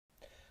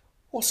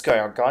What's going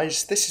on,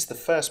 guys? This is the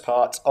first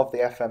part of the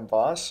FM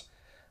Vase,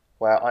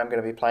 where I'm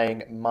going to be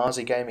playing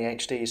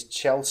MarsyGamingHD's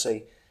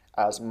Chelsea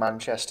as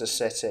Manchester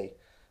City.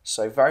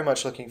 So very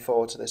much looking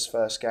forward to this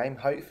first game.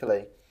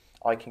 Hopefully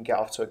I can get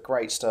off to a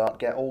great start,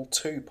 get all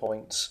 2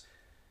 points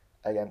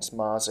against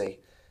Marsy.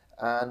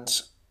 And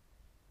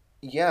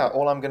yeah,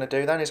 all I'm going to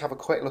do then is have a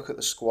quick look at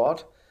the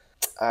squad,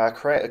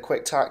 create a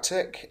quick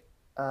tactic,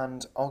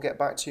 and I'll get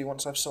back to you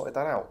once I've sorted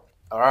that out.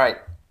 Alright,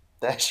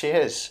 there she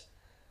is.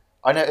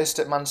 I noticed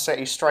at Man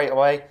City straight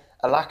away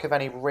a lack of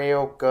any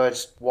real good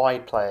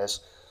wide players.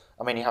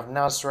 I mean, you have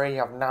Nasri, you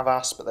have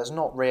Navas, but there's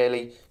not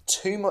really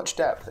too much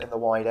depth in the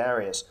wide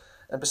areas.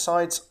 And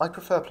besides, I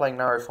prefer playing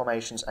narrow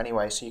formations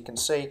anyway, so you can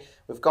see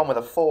we've gone with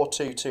a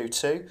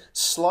 4-2-2-2,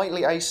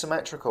 slightly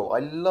asymmetrical. I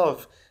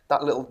love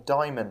that little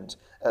diamond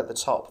at the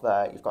top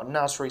there. You've got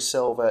Nasri,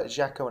 Silva,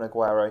 Dzeko and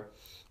Aguero,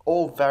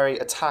 all very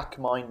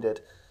attack-minded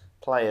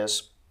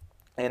players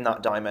in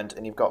that diamond.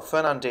 And you've got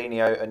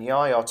Fernandinho and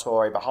Yaya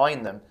Toure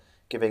behind them,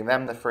 giving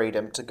them the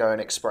freedom to go and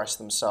express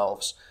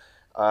themselves.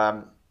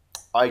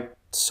 I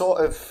sort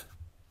of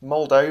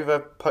mulled over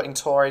putting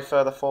Toure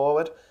further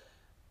forward,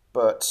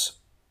 but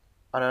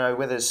I don't know,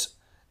 with his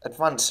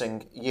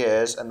advancing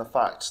years and the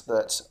fact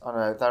that I don't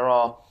know there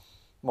are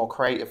more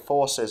creative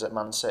forces at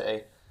Man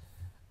City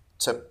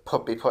to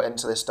be put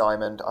into this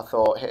diamond, I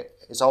thought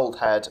his old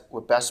head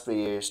would best be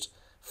used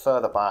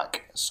further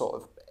back, sort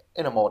of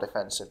in a more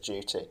defensive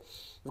duty.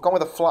 We've gone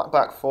with a flat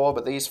back four,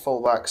 but these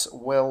fullbacks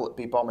will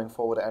be bombing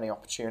forward at any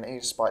opportunity,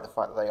 despite the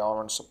fact that they are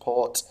on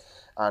support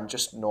and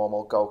just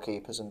normal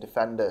goalkeepers and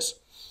defenders.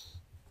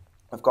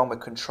 We've gone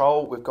with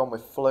control, we've gone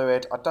with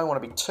fluid. I don't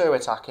want to be too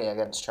attacking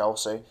against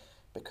Chelsea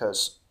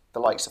because the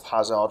likes of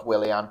Hazard,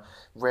 Willian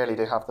really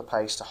do have the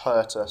pace to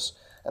hurt us,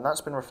 and that's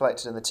been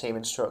reflected in the team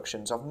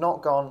instructions. I've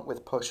not gone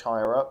with push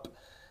higher up.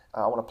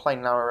 I want to play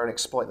narrower and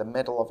exploit the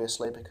middle,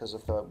 obviously, because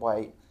of the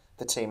way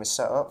the team is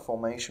set up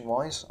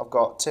formation-wise. I've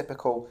got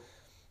typical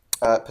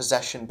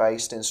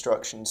possession-based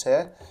instructions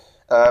here.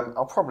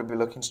 I'll probably be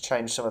looking to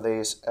change some of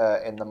these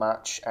in the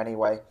match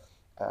anyway,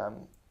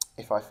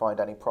 if I find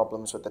any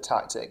problems with the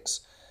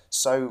tactics.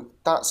 So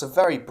that's a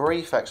very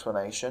brief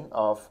explanation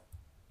of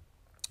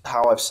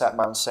how I've set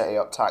Man City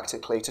up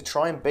tactically to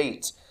try and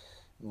beat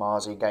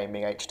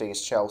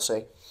MarsyGamingHD's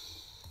Chelsea.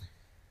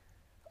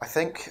 I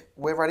think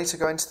we're ready to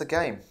go into the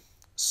game,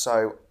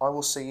 so I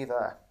will see you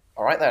there.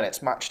 Alright then,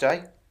 it's match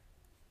day.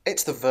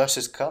 It's the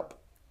Versus Cup.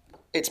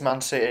 It's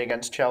Man City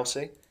against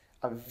Chelsea.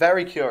 I'm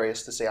very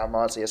curious to see how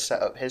Marsy has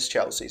set up his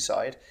Chelsea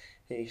side.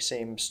 He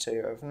seems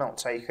to have not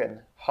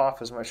taken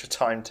half as much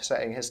time to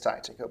setting his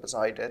tactic up as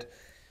I did.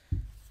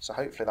 So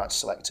hopefully that's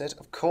selected.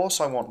 Of course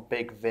I want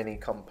Big Vinny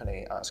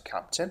Company as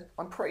captain.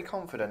 I'm pretty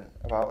confident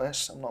about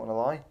this, I'm not going to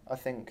lie. I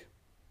think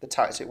the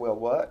tactic will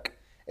work.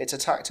 It's a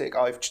tactic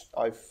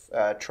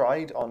I've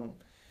tried on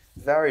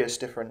various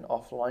different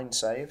offline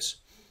saves.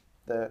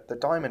 The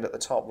diamond at the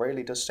top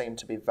really does seem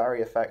to be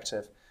very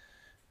effective.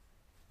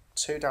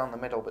 Two down the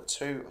middle, but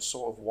two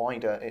sort of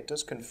wider. It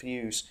does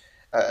confuse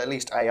at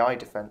least AI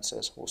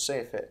defences. We'll see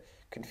if it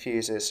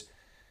confuses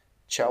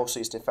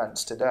Chelsea's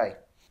defence today.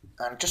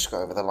 And just to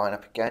go over the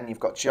lineup again,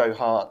 you've got Joe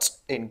Hart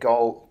in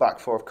goal, back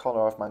four of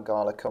Kolarov,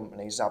 Mangala,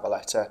 Company,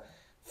 Zabaleta,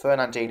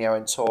 Fernandinho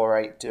and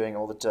Toure doing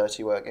all the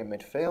dirty work in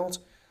midfield.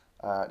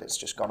 It's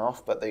just gone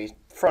off, but the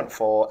front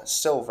four,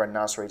 Silva and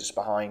Nasri just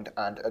behind,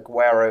 and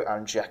Aguero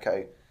and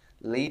Dzeko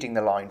leading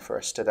the line for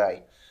us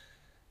today,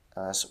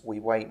 as we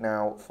wait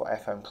now for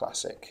FM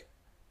Classic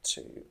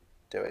to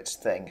do its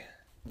thing.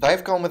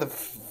 They've gone with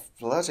a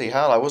bloody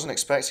hell. I wasn't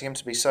expecting him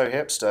to be so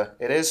hipster.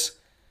 It is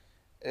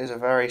a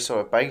very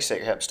sort of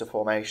basic hipster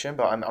formation,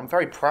 but I'm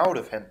very proud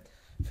of him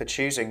for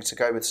choosing to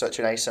go with such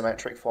an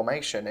asymmetric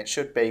formation. It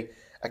should be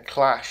a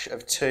clash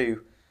of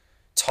two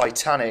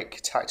titanic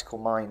tactical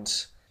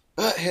minds.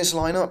 But his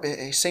lineup,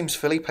 it seems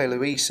Felipe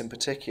Luis in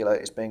particular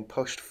is being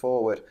pushed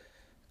forward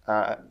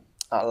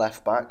at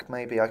left back.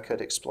 Maybe I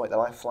could exploit the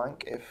left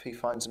flank if he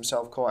finds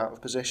himself caught out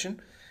of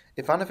position.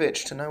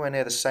 Ivanovic, to nowhere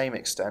near the same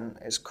extent,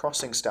 his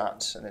crossing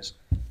stats and his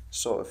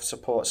sort of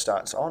support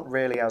stats aren't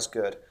really as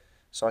good,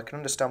 so I can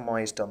understand why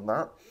he's done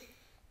that.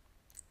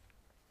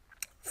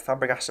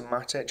 Fabregas and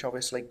Matic,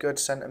 obviously, good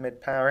centre mid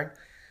pairing,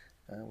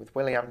 with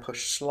Willian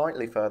pushed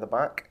slightly further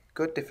back.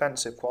 Good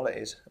defensive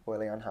qualities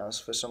Willian has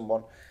for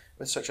someone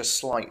with such a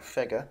slight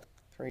figure.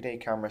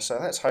 3D camera, so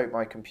let's hope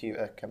my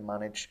computer can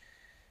manage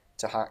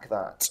to hack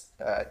that.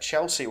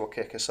 Chelsea will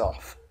kick us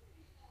off.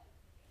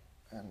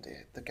 And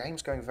the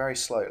game's going very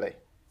slowly.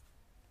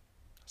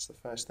 That's the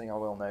first thing I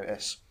will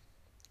notice.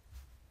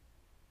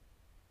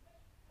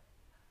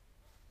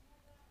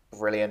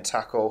 Brilliant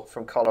tackle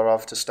from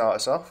Kolarov to start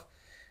us off.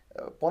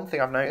 One thing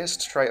I've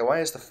noticed straight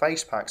away is the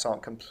face packs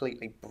aren't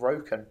completely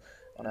broken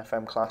on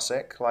FM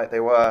Classic like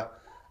they were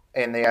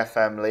in the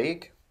FM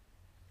League.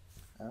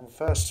 And the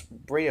first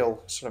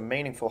real sort of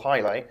meaningful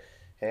highlight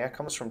here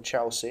comes from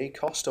Chelsea.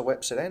 Costa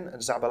whips it in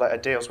and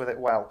Zabaleta deals with it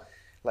well.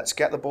 Let's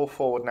get the ball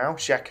forward now.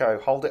 Dzeko,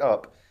 hold it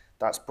up.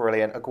 That's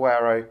brilliant.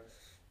 Aguero,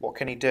 what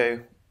can he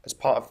do? As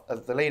part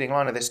of the leading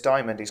line of this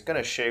diamond, he's going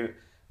to shoot.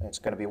 It's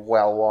going to be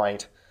well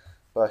wide.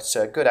 But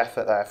good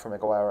effort there from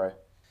Aguero.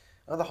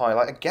 Another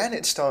highlight. Again,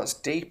 it starts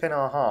deep in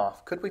our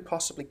half. Could we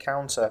possibly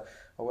counter?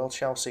 Or will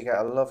Chelsea get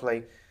a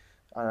lovely,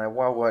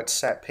 well-worked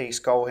set-piece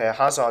goal here?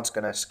 Hazard's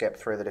going to skip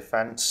through the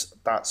defence.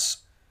 That's...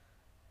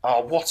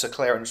 Oh, what a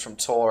clearance from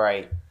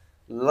Toure.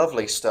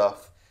 Lovely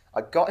stuff.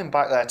 I got him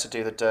back there to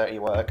do the dirty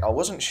work. I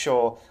wasn't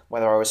sure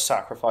whether I was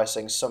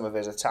sacrificing some of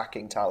his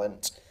attacking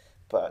talent,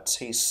 but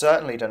he's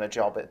certainly done a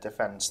job at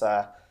defence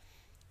there.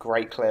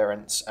 Great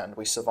clearance, and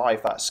we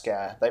survived that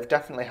scare. They've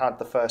definitely had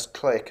the first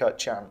clear-cut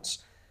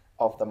chance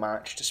of the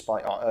match,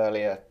 despite our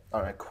earlier,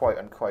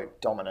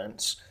 quote-unquote,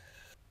 dominance.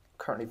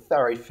 Currently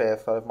very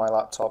fearful of my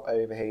laptop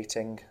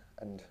overheating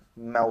and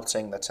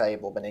melting the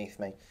table beneath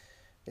me.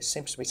 It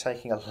seems to be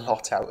taking a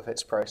lot out of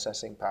its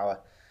processing power.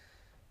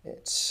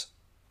 It's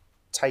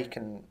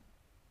taken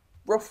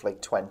roughly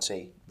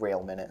 20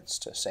 real minutes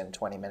to sim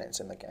 20 minutes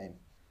in the game.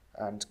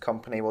 And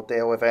company will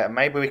deal with it, and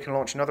maybe we can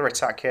launch another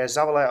attack here.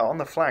 Zabaleta on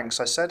the flanks.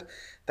 I said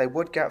they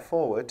would get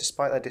forward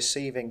despite their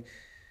deceiving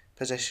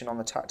position on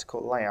the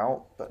tactical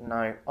layout, but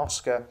no.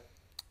 Oscar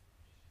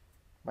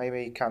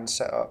maybe can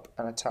set up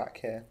an attack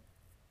here.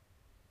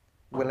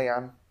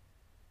 Willian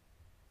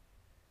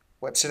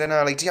whips it in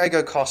early.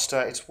 Diego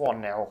Costa, it's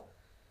 1-0.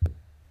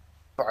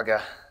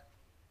 Bugger.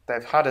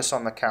 They've had us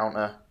on the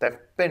counter. They've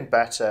been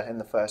better in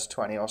the first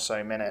 20 or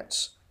so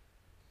minutes.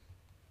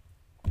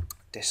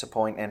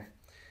 Disappointing.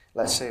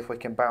 Let's see if we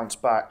can bounce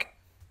back.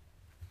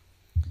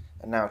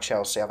 And now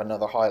Chelsea have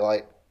another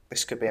highlight.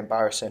 This could be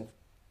embarrassing.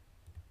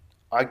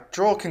 I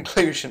draw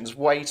conclusions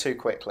way too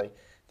quickly.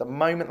 The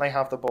moment they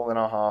have the ball in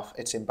our half,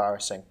 it's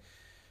embarrassing.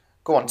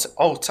 Go on.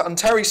 And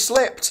Terry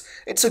slipped.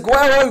 It's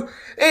Aguero.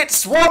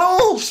 It's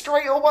 1-1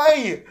 straight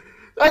away.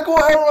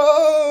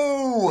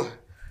 Aguero.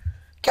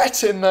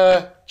 Get in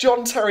there.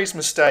 John Terry's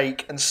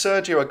mistake and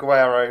Sergio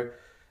Aguero.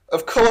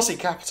 Of course he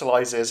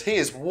capitalises. He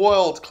is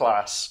world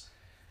class.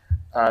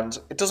 And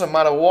it doesn't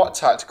matter what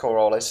tactical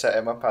role they set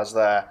him up as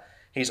there.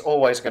 He's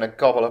always going to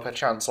gobble up a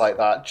chance like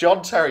that.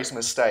 John Terry's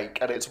mistake,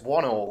 and it's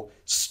 1-1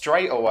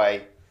 straight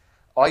away.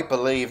 I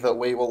believe that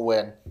we will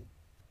win.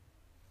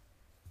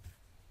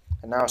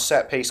 And now a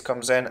set piece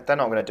comes in. They're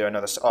not going to do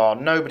another... Oh,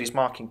 nobody's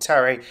marking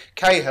Terry.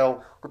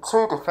 Cahill, the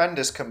two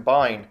defenders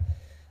combine.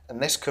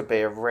 And this could be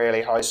a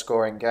really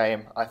high-scoring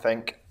game, I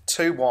think.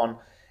 2-1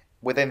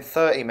 within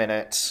 30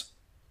 minutes.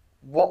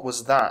 What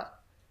was that?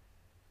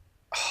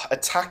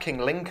 Attacking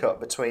link-up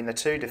between the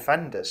two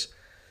defenders.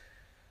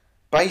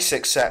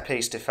 Basic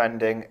set-piece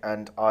defending,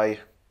 and I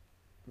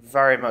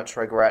very much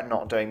regret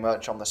not doing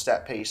much on the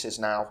set pieces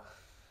now.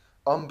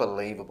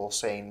 Unbelievable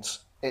scenes.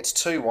 It's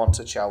 2-1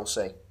 to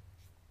Chelsea.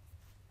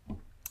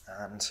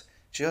 And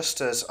just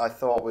as I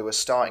thought we were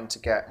starting to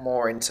get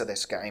more into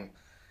this game,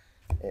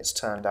 it's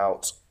turned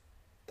out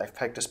they've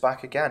pegged us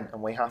back again,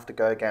 and we have to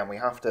go again. We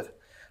have to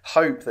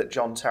hope that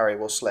John Terry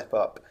will slip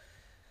up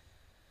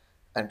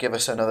and give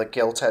us another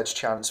gilt-edged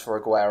chance for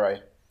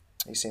Aguero.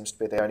 He seems to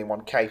be the only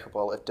one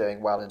capable of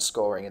doing well in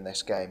scoring in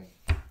this game.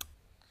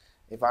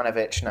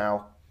 Ivanovic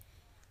now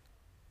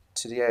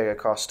to Diego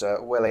Costa.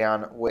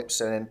 Willian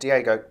whips it in.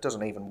 Diego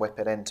doesn't even whip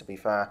it in, to be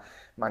fair.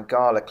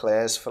 Mangala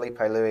clears. Felipe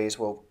Luis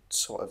will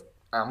sort of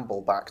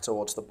amble back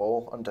towards the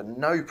ball under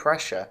no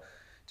pressure,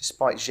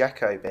 despite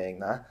Dzeko being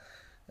there.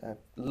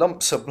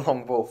 Lumps of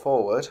long ball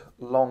forward.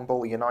 Long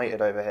ball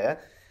United over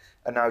here.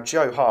 And now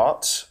Joe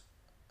Hart.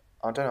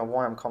 I don't know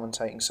why I'm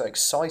commentating so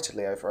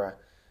excitedly over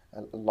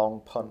a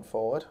long punt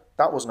forward.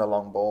 That wasn't a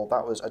long ball.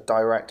 That was a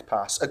direct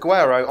pass.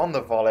 Aguero on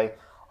the volley,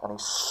 and he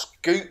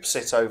scoops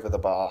it over the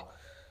bar.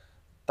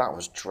 That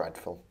was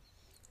dreadful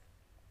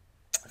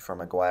from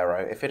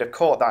Aguero. If he'd have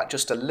caught that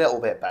just a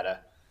little bit better,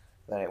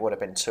 then it would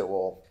have been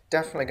 2-2.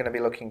 Definitely going to be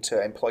looking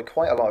to employ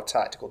quite a lot of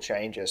tactical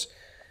changes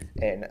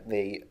in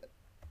the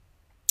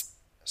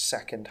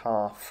second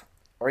half,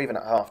 or even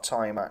at half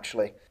time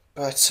actually.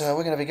 But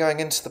we're going to be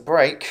going into the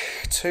break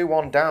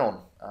 2-1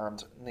 down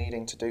and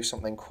needing to do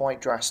something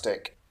quite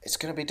drastic. It's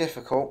going to be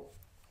difficult,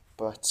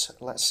 but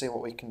let's see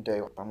what we can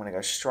do. I'm going to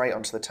go straight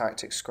onto the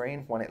tactics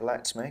screen when it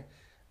lets me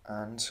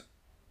and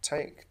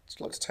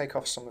look to take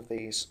off some of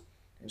these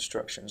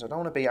instructions. I don't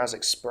want to be as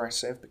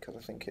expressive because I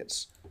think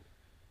it's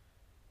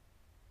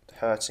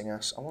hurting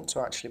us. I want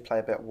to actually play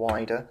a bit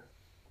wider.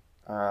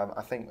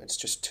 I think it's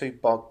just too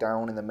bogged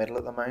down in the middle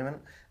at the moment.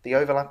 The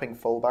overlapping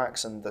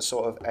fullbacks and the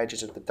sort of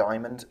edges of the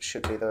diamond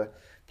should be the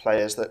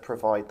players that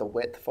provide the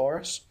width for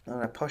us. I'm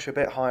going to push a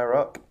bit higher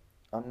up.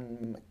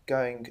 I'm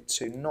going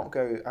to not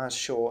go as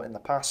short in the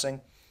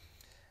passing,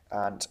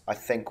 and I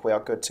think we are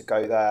good to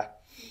go there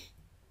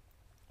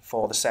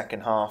for the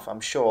second half.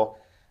 I'm sure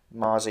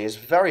Marsy is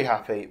very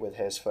happy with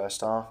his first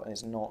half and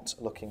is not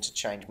looking to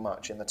change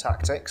much in the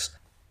tactics.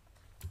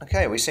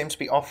 Okay, we seem to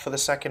be off for the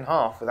second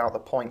half without the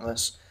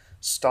pointless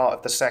start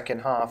of the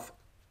second half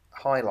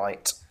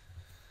highlight.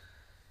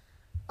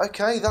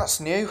 Okay, that's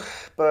new,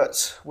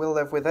 but we'll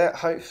live with it.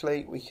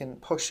 Hopefully we can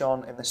push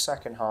on in the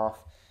second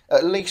half,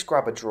 at least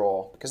grab a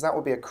draw, because that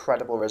would be a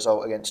credible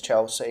result against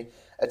Chelsea,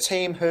 a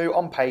team who,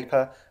 on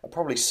paper, are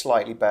probably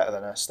slightly better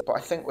than us. But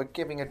I think we're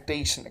giving a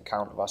decent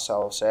account of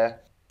ourselves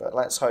here. But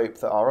let's hope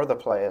that our other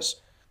players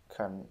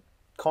can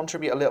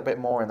contribute a little bit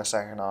more in the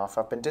second half.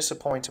 I've been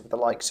disappointed with the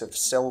likes of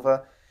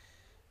Silva,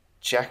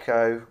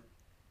 Dzeko,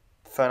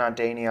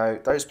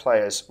 Fernandinho. Those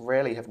players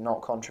really have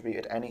not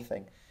contributed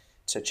anything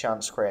to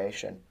chance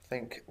creation. I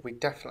think we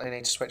definitely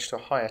need to switch to a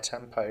higher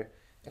tempo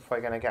if we're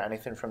going to get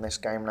anything from this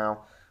game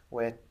now.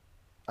 We're,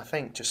 I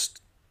think,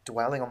 just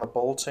dwelling on the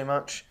ball too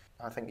much.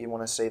 I think you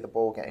want to see the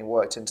ball getting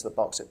worked into the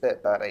box a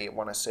bit better. You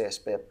want to see us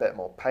be a bit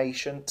more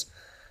patient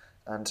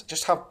and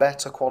just have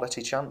better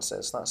quality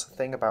chances. That's the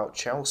thing about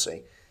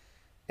Chelsea.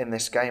 In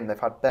this game, they've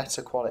had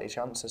better quality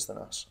chances than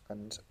us,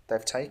 and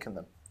they've taken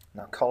them.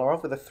 Now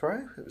Kolarov with a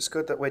throw. It was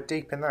good that we're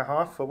deep in their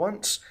half for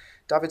once.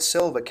 David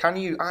Silva, can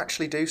you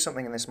actually do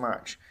something in this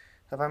match?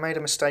 Have I made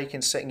a mistake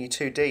in sitting you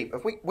too deep?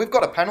 We've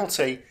got a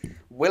penalty.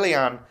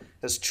 Willian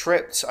has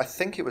tripped, I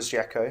think it was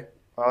Dzeko.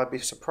 I'd be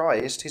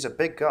surprised. He's a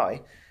big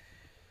guy.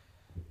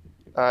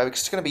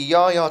 It's going to be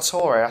Yaya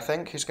Toure, I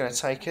think, who's going to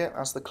take it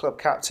as the club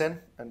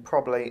captain and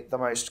probably the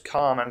most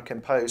calm and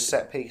composed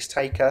set-piece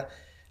taker.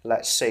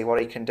 Let's see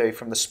what he can do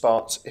from the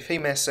spot. If he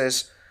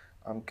misses,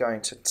 I'm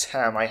going to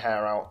tear my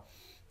hair out.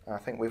 I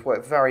think we've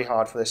worked very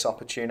hard for this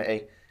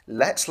opportunity.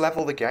 Let's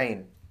level the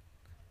game.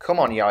 Come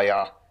on,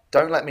 Yaya.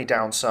 Don't let me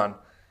down, son.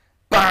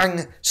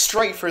 Bang!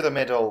 Straight through the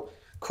middle.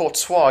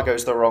 Courtois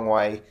goes the wrong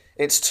way.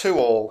 It's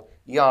 2-2.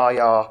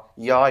 Yaya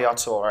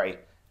Toure.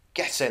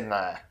 Get in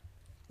there.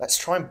 Let's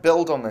try and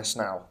build on this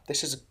now.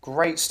 This is a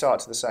great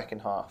start to the second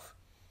half.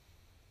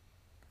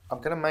 I'm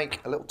going to make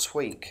a little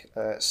tweak,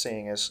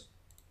 seeing as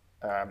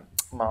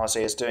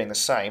Marsy is doing the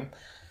same.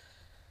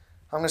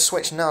 I'm going to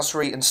switch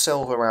Nasri and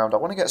Silva around. I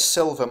want to get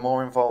Silva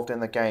more involved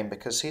in the game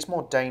because he's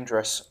more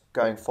dangerous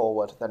going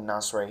forward than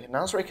Nasri.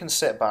 Nasri can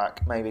sit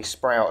back, maybe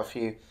spray out a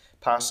few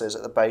passes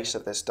at the base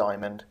of this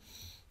diamond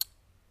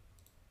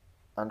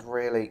and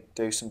really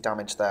do some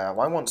damage there.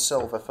 I want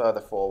Silva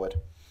further forward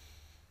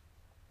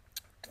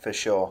for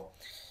sure.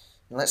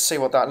 And let's see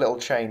what that little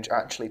change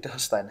actually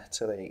does then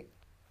to the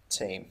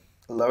team.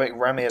 Loic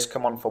Remy has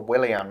come on for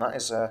Willian. That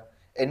is an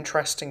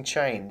interesting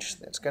change.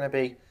 It's going to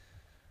be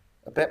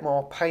a bit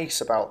more pace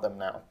about them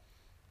now.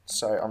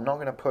 So I'm not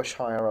going to push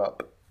higher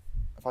up.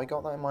 Have I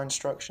got that in my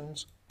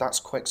instructions? That's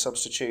quick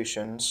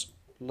substitutions.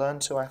 Learn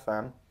to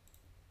FM.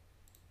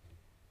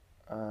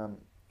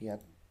 Yeah,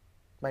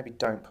 maybe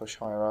don't push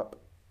higher up.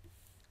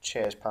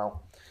 Cheers,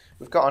 pal.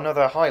 We've got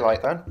another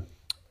highlight then.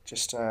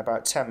 Just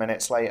about 10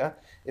 minutes later.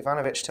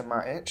 Ivanovic to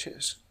Matic.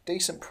 It's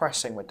decent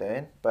pressing we're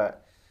doing,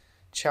 but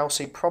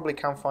Chelsea probably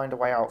can find a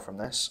way out from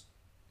this.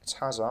 It's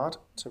Hazard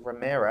to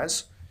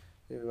Ramirez,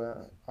 who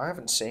I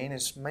haven't seen,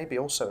 is maybe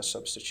also a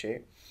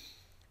substitute.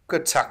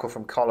 Good tackle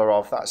from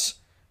Kolarov. That's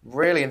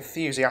really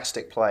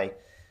enthusiastic play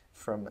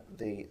from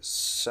the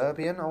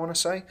Serbian, I want to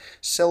say.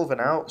 Silva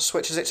now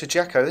switches it to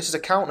Dzeko. This is a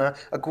counter.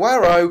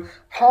 Aguero,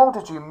 how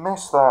did you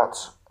miss that?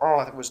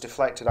 Oh, it was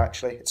deflected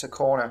actually. It's a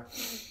corner.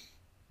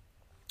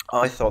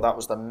 I thought that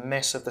was the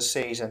miss of the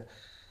season.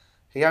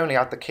 He only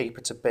had the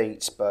keeper to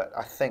beat, but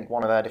I think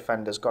one of their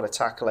defenders got a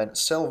tackle in.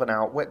 Silva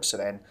now whips it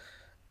in,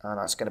 and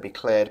that's going to be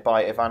cleared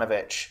by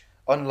Ivanovic.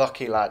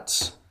 Unlucky,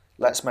 lads.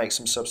 Let's make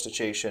some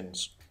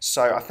substitutions.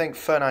 So I think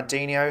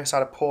Fernandinho has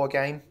had a poor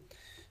game.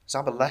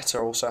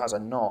 Zabaleta also has a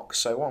knock.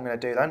 So what I'm going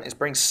to do then is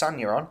bring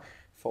Sanya on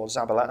for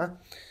Zabaleta.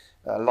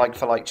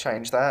 Like-for-like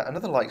change there.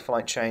 Another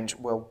like-for-like change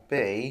will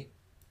be,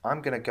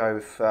 I'm going to go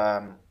with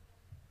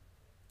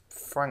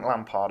Frank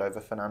Lampard over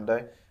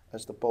Fernando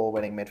as the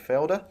ball-winning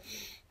midfielder.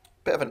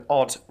 Bit of an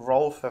odd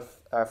role for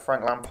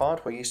Frank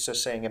Lampard. We're used to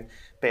seeing him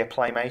be a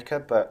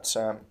playmaker, but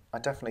I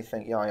definitely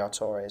think Yaya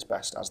Toure is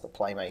best as the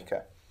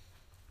playmaker.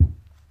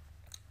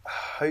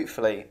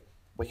 Hopefully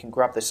we can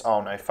grab this.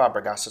 Oh no,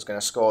 Fabregas is going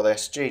to score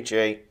this.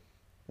 GG.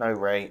 No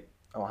re.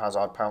 Oh,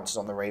 Hazard pounces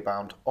on the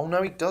rebound. Oh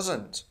no, he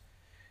doesn't.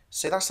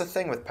 See, that's the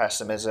thing with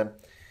pessimism.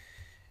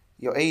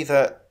 You're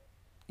either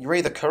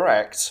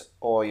correct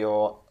or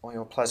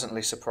you're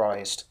pleasantly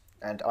surprised,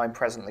 and I'm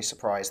pleasantly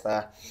surprised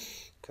there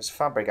because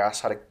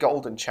Fabregas had a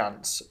golden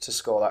chance to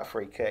score that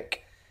free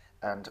kick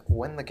and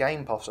win the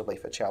game possibly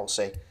for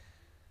Chelsea,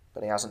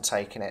 but he hasn't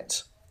taken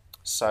it.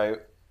 So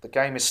the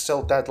game is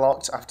still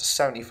deadlocked after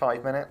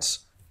 75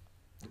 minutes.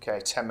 Okay,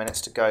 10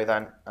 minutes to go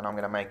then, and I'm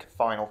going to make a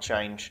final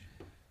change.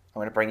 I'm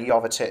going to bring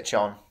Jovetic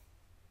on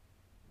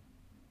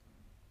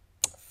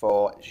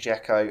for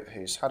Dzeko,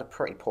 who's had a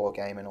pretty poor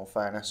game in all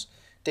fairness.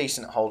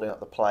 Decent at holding up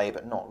the play,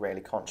 but not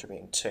really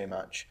contributing too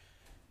much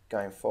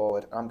going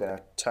forward. I'm going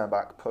to turn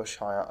back, push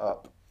higher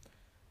up,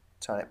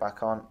 turn it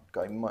back on,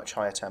 going much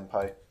higher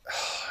tempo.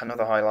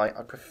 Another highlight.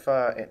 I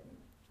prefer it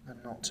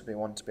not to be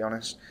one, to be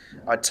honest.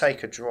 I'd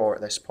take a draw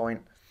at this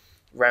point.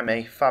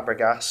 Remy,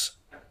 Fabregas,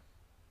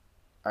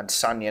 and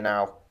Sanya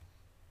now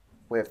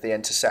with the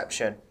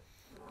interception.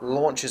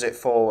 Launches it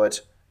forward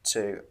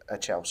to a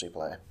Chelsea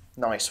player.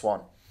 Nice one.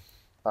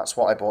 That's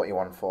what I bought you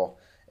on for.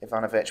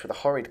 Ivanovic with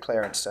a hurried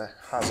clearance to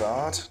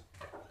Hazard.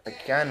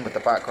 Again with the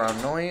background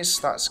noise.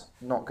 That's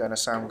not going to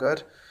sound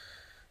good.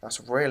 That's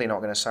really not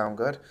going to sound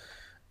good.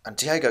 And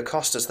Diego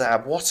Costa's there.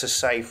 What a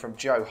save from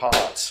Joe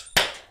Hart.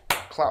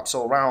 Claps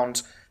all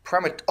round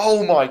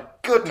Oh my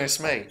goodness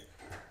me!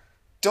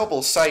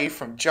 Double save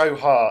from Joe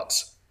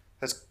Hart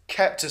has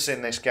kept us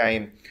in this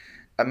game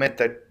amid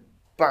the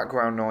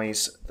background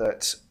noise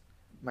that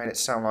made it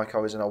sound like I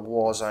was in a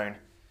war zone.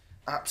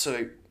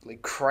 Absolutely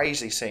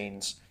crazy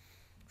scenes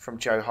from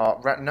Joe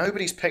Hart.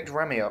 Nobody's picked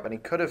Remy up, and he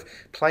could have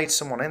played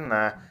someone in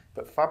there,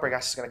 but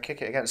Fabregas is going to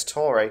kick it against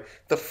Torre.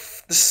 The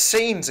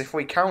scenes, if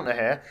we counter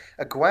here,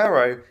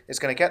 Aguero is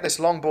going to get this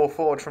long ball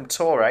forward from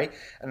Torre,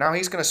 and now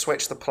he's going to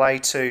switch the play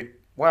to,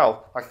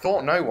 well, I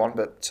thought no one,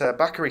 but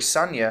Bakary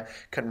Sagna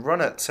can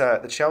run at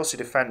the Chelsea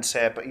defence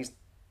here, but he's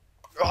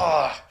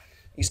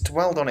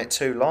dwelled on it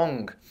too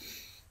long.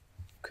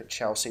 Could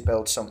Chelsea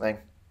build something?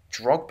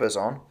 Drogba's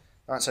on.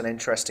 That's an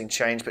interesting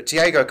change. But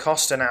Diego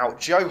Costa now.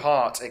 Joe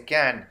Hart,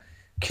 again,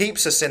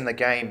 keeps us in the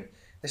game.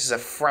 This is a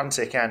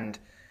frantic end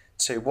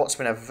to what's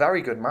been a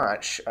very good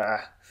match.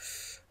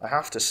 I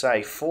have to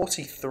say,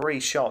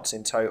 43 shots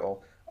in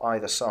total,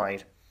 either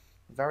side.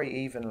 Very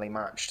evenly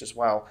matched as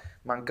well.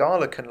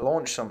 Mangala can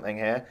launch something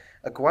here.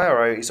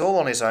 Aguero, he's all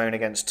on his own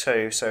against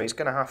two, so he's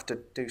going to have to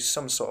do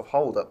some sort of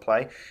hold-up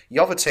play.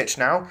 Jovetic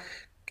now.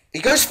 He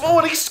goes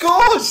forward, he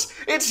scores!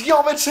 It's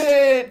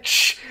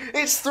Jovetic!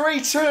 It's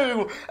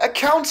 3-2! A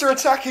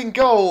counter-attacking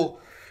goal!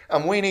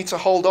 And we need to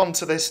hold on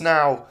to this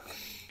now.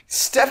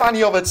 Stefan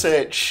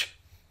Jovetic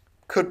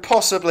could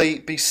possibly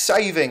be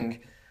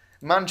saving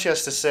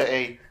Manchester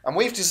City, and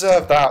we've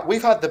deserved that.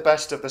 We've had the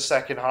best of the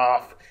second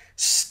half.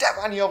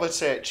 Stefan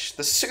Jovetic,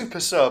 the super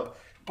sub,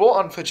 brought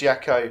on for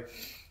Dzeko,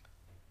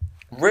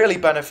 really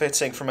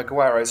benefiting from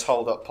Aguero's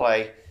hold-up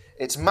play.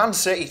 It's Man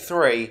City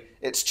 3,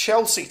 it's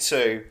Chelsea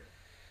 2,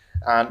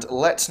 and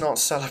let's not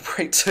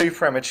celebrate too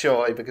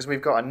prematurely because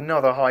we've got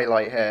another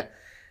highlight here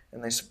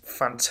in this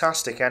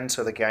fantastic end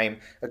to the game.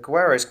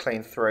 Aguero's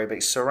clean through, but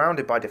he's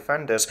surrounded by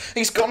defenders.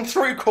 He's gone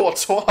through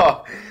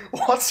Courtois.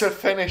 What a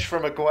finish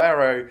from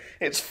Aguero.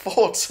 It's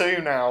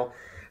 4-2 now.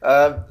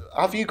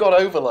 Have you got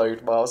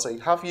overload, Marsy?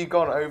 Have you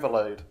gone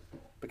overload?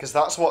 Because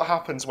that's what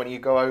happens when you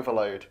go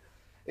overload.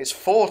 It's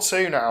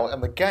 4-2 now,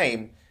 and the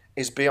game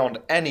is beyond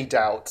any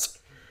doubt.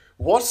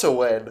 What a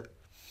win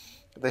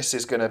this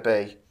is going to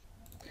be.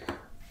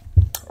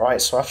 Right,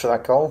 so after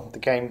that goal, the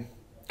game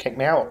kicked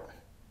me out.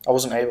 I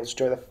wasn't able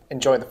to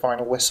enjoy the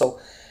final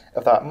whistle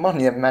of that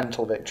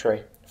monumental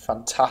victory.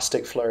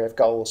 Fantastic flurry of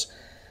goals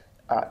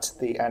at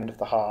the end of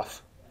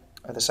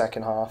the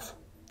second half.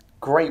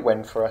 Great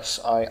win for us.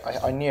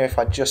 I knew if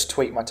I just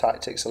tweaked my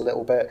tactics a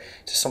little bit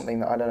to something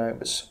that, I don't know,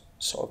 was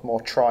sort of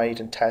more tried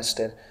and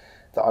tested,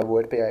 that I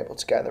would be able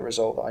to get the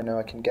result that I know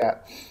I can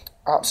get.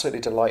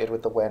 Absolutely delighted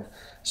with the win.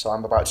 So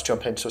I'm about to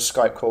jump into a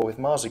Skype call with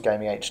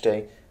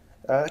MarsyGamingHD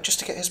just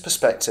to get his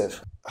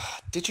perspective.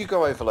 Did you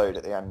go overload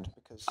at the end?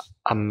 Because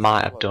I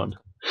might have done.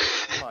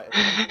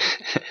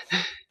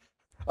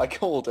 I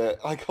called it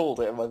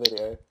in my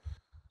video.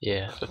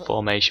 Yeah, the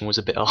formation was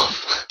a bit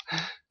off.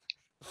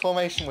 The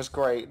formation was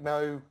great.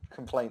 No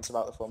complaints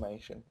about the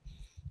formation.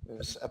 It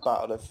was a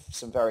battle of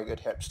some very good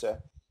hipster.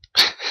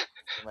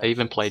 I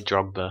even played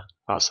Drogba.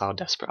 That's how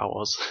desperate I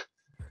was.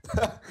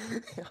 I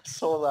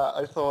saw that.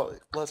 I thought,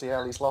 bloody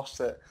hell, he's lost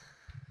it.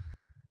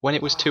 When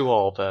it was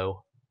 2-2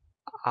 though,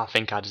 I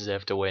think I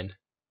deserved to win.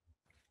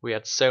 We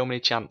had so many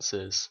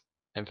chances,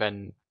 and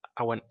then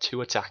I went 2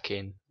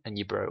 attacking, and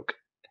you broke.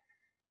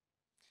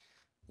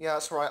 Yeah,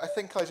 that's right. I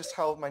think I just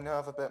held my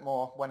nerve a bit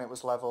more when it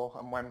was level,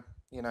 and when,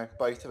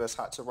 both of us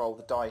had to roll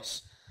the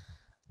dice.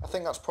 I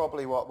think that's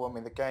probably what won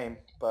me the game,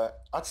 but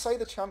I'd say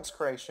the chance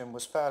creation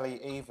was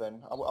fairly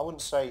even. I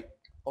wouldn't say,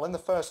 well, in the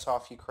first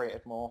half you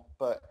created more,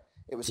 but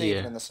it was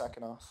even in the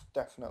second half,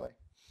 definitely.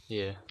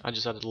 Yeah, I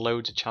just had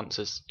loads of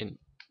chances in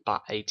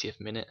that 80th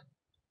minute,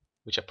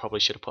 which I probably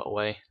should have put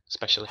away,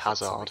 especially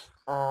Hazard.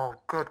 Oh,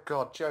 good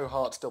God, Joe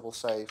Hart's double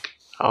save.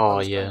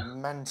 Oh, yeah.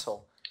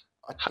 Mental.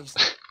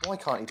 Why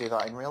can't he do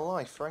that in real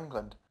life for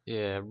England?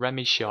 Yeah,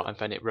 Remy shot and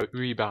then it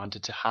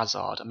rebounded to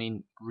Hazard. I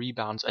mean,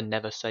 rebounds are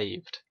never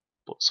saved,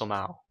 but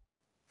somehow.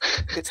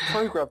 It's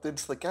programmed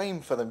into the game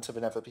for them to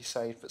never be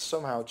saved, but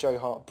somehow Joe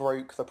Hart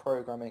broke the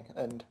programming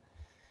and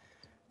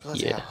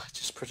bloody hell,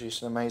 just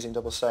produced an amazing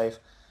double save.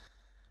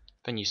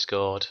 Then you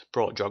scored,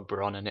 brought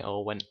Drogba on, and it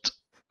all went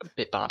a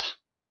bit bad.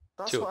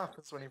 That's what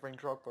happens when you bring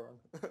Drogba on.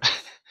 I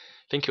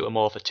think it was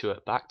more of a 2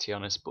 at back, to be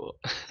honest, but...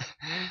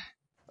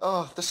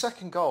 Oh, the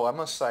second goal, I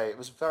must say, it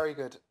was very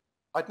good.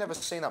 I'd never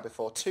seen that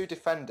before. 2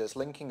 defenders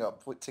linking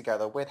up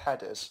together with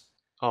headers.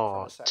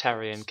 Oh,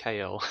 Terry and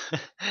Kale.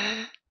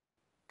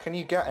 Can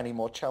you get any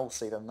more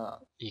Chelsea than that?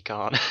 You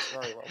can't. It's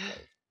very well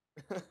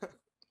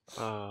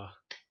played.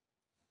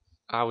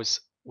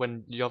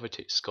 When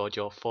Jovetic scored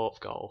your 4th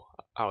goal,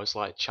 I was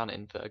like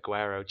chanting the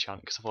Aguero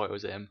chant because I thought it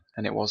was him,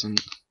 and it wasn't.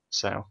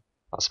 So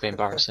that's a bit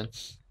embarrassing.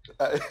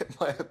 It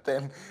might have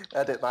been.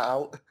 Edit that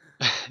out.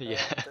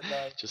 Yeah,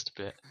 just a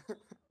bit.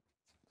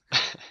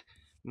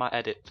 Might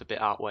edit the bit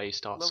out where you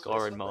start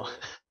scoring more.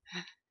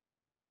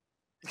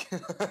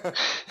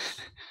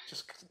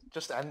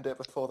 just end it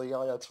before the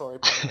Yaya Toure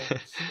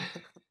penalty.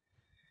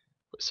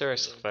 But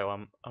seriously though,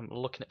 I'm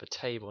looking at the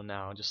table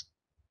now. Just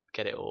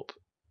get it up.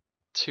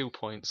 2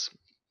 points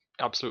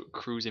absolute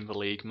cruising the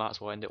league. Might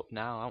as well end it up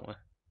now, aren't we?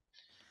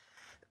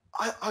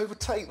 I would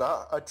take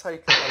that. I'd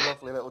take a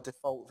lovely little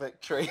default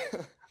victory.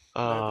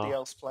 Nobody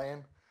else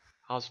playing.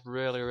 I was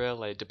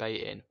really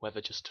debating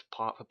whether just to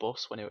park the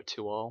bus when it was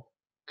 2-2,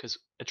 because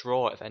a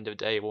draw at the end of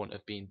the day wouldn't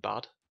have been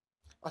bad.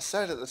 I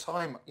said at the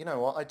time, you know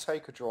what, I'd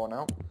take a draw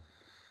now.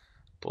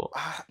 But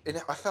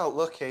I felt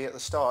lucky at the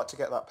start to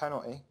get that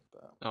penalty.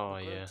 But oh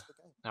yeah,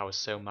 I was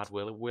so mad,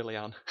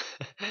 Willian.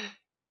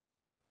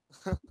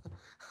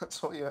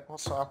 That's what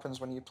happens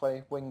when you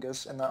play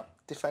wingers in that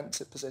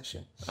defensive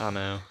position. I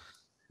know.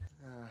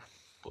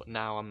 But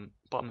now I'm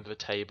bottom of the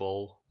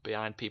table,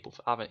 behind people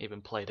that haven't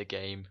even played a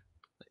game.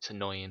 It's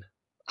annoying.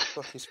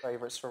 Bucky's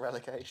favourites for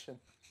relegation.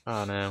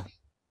 Oh no,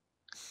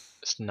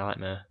 it's a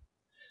nightmare.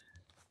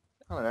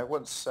 I don't know.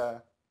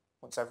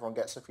 Once everyone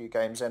gets a few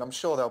games in, I'm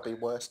sure there'll be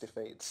worse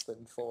defeats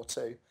than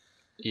 4-2.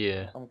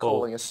 Yeah. I'm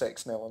calling a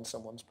 6-0 on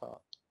someone's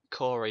part.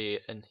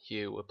 Corey and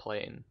Hugh were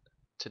playing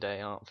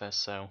today, aren't they?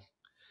 So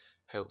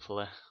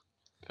hopefully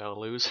they'll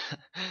lose.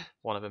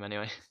 One of them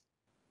anyway.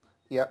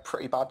 Yeah,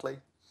 pretty badly.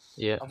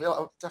 Yeah. I'm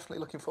definitely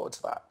looking forward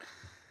to that.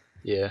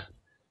 Yeah.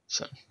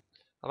 So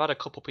I've had a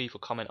couple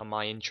people comment on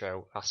my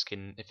intro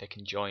asking if they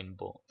can join,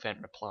 but they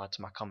haven't replied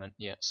to my comment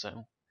yet,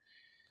 so...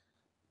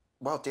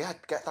 Well, yeah,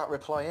 get that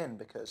reply in,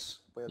 because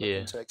we're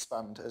looking to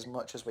expand as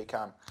much as we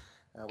can.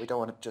 We don't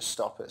want to just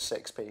stop at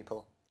 6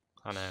 people.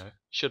 I know.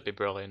 Should be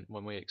brilliant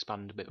when we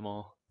expand a bit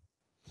more.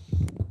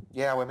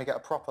 Yeah, when we get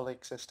a proper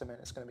league system in,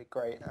 it's going to be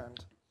great, and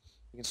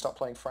we can stop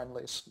playing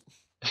friendlies.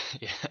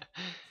 Yeah.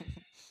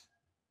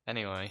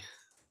 Anyway,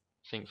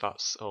 I think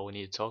that's all we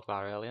need to talk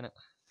about, really, isn't it?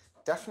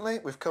 Definitely,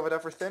 we've covered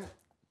everything.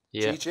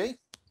 Yeah. GG.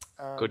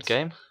 Good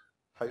game.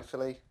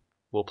 Hopefully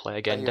we'll play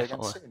again,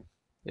 definitely. Again soon.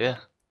 Yeah.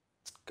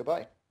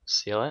 Goodbye.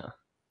 See you later.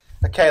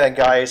 Okay then,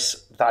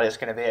 guys, that is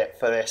going to be it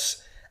for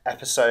this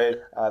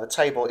episode. The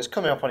table is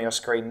coming up on your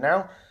screen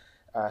now.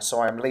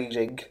 So I'm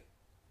leading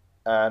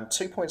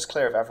 2 points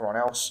clear of everyone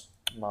else.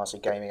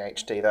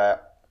 MarsyGamingHD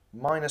there,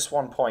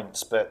 -1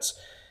 point, but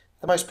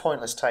the most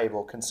pointless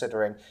table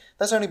considering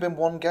there's only been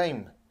one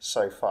game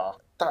so far.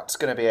 That's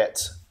going to be it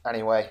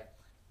anyway,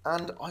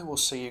 and I will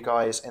see you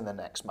guys in the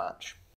next match.